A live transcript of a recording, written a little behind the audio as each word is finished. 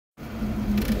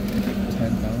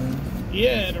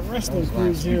Yeah, the wrestling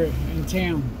crew's here in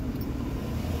town.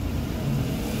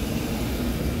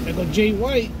 There go Jay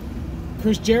White,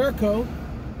 Chris Jericho.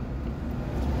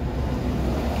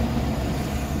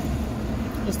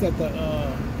 What's that? The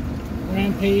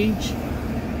Rampage.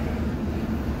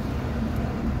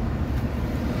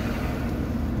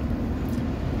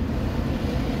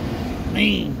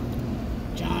 Man,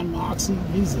 John Moxley,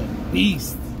 he's a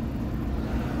beast.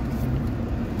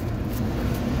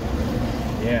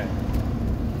 Yeah.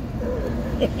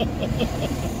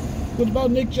 What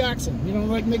about Nick Jackson? You don't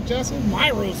like Nick Jackson?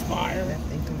 Myro's fire.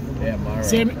 Yeah, Myro.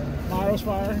 Sammy, Myro's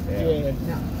fire? Yeah.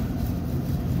 No.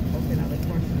 Okay, now the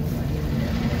question was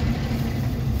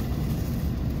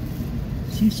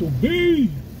Cecil B.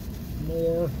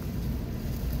 More.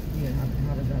 yeah,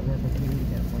 how does that work with the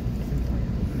handicap?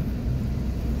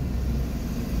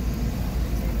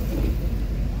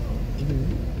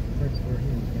 For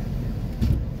handicap.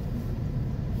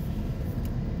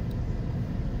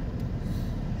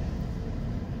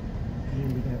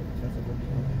 Handicap accessible.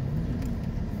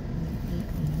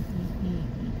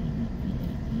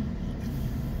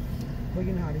 Well,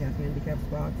 you know how they have handicap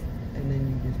spots, and then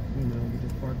you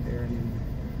just park there, and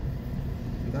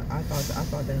then I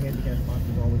thought that handicap spot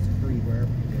was always free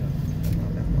wherever you go.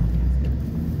 That's why I'm asking.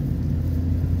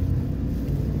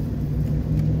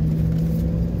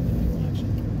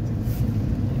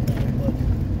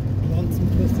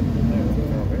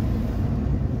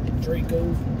 Draco,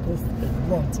 both the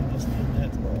blunts in this thing.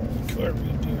 That's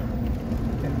curvy up here.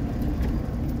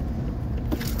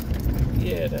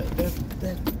 Yeah, that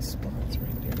spot's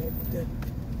right there. That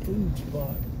food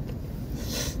spot.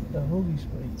 The holy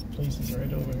place is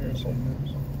right over here somewhere.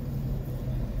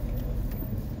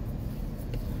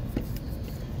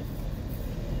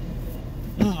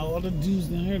 No, all the dudes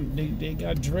in here, they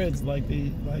got dreads like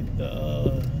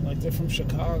they're from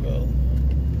Chicago.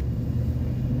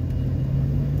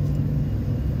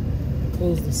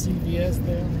 Close the CVS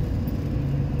there.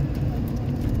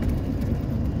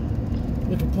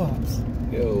 Look at Pops.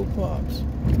 Yo, Pops.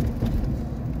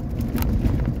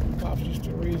 Pops used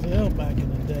to raise hell back in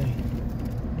the day.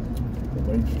 The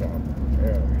wing stop.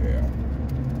 Hell yeah.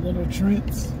 Little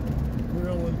Trent's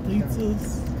Grill and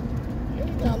Pizzas. Yeah,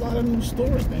 they got a lot of new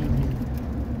stores down here.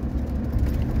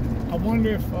 I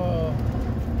wonder if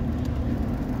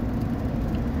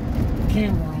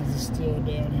Cameron's is still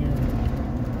down here.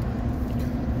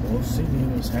 Well, CD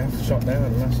was half shut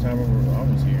down last time I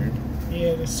was here.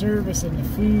 Yeah, the service and the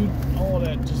food, all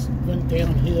that just went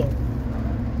downhill.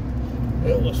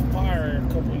 It was fire a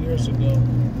couple of years ago.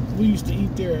 We used to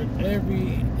eat there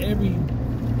every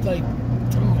like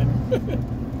time.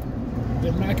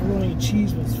 The macaroni and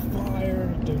cheese was fire.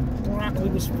 The broccoli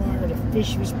was fire. The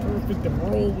fish was perfect. The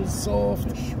roll was soft.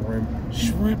 The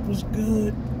shrimp was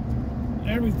good.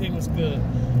 Everything was good.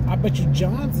 I bet you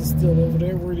John's is still over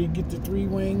there where they get the 3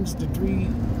 wings, the three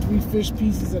fish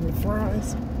pieces, and the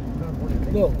fries.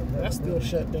 Look, that's still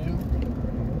shut down.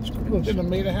 Look, they done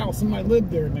made a house. Somebody lived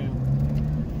there now.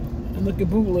 And look at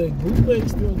Bootleg.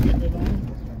 Bootleg's still getting it on.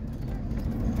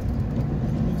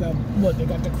 We got what? They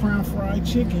got the Crown Fried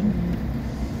Chicken.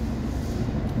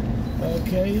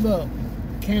 Okay, look.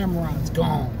 Cameron's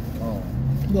gone. Oh.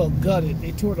 Look, gutted.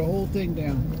 They tore the whole thing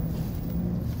down.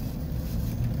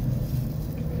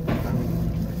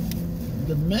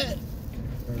 The Met.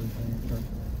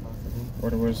 Or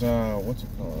there was what's it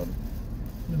called?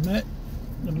 The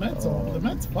Met's on. The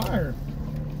Met's fire.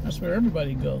 That's where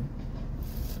everybody go.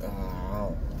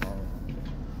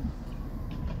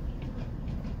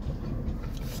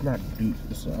 It's not Duke.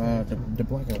 It's the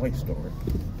black and white store.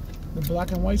 The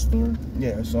black and white store?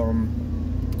 Yeah, it's The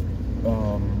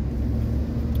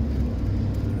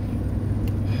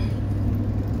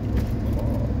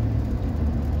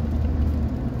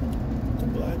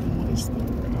black and white store. I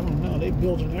don't know. They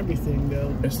building everything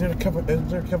though. It's near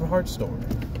Kevin Hart store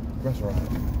restaurant.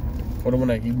 Or the one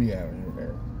that you be out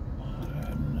there.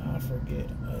 I forget.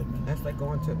 That's like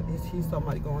going to. He's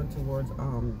somebody going towards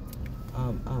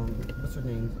what's her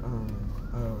name?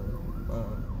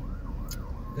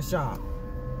 The shop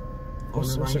on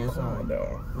the right hand side.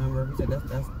 Remember, he said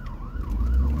that's.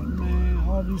 Man,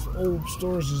 all these old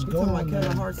stores is gone. Like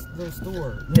Kevin Hart's little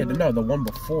store. Yeah, the one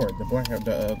before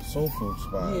the soul food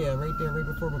spot. Yeah, right there, right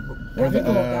before. Or the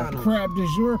Crab du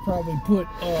Jour probably put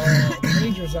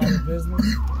Majors out of business.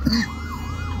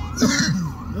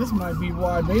 This might be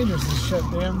why Majors is shut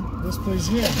down. This place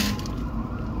here.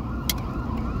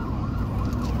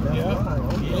 Yep.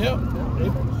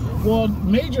 Well,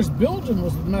 Major's building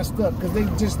was messed up because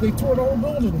they tore the whole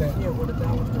building down. Yeah, well, the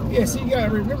down was still. Yeah, so you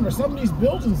gotta remember, some of these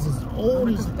buildings is old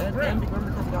as crap. Remember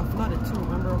because it got flooded too.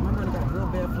 Remember it got real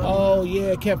bad flooding. Oh Oh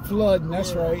yeah, it kept flooding.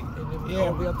 That's right. And it was Yeah.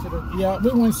 all the way up to the. Yeah, we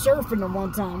went surfing the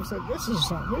one time. Said this is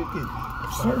something we could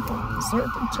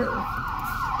surfing turf.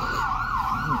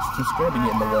 It's too scared to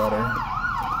get in the water.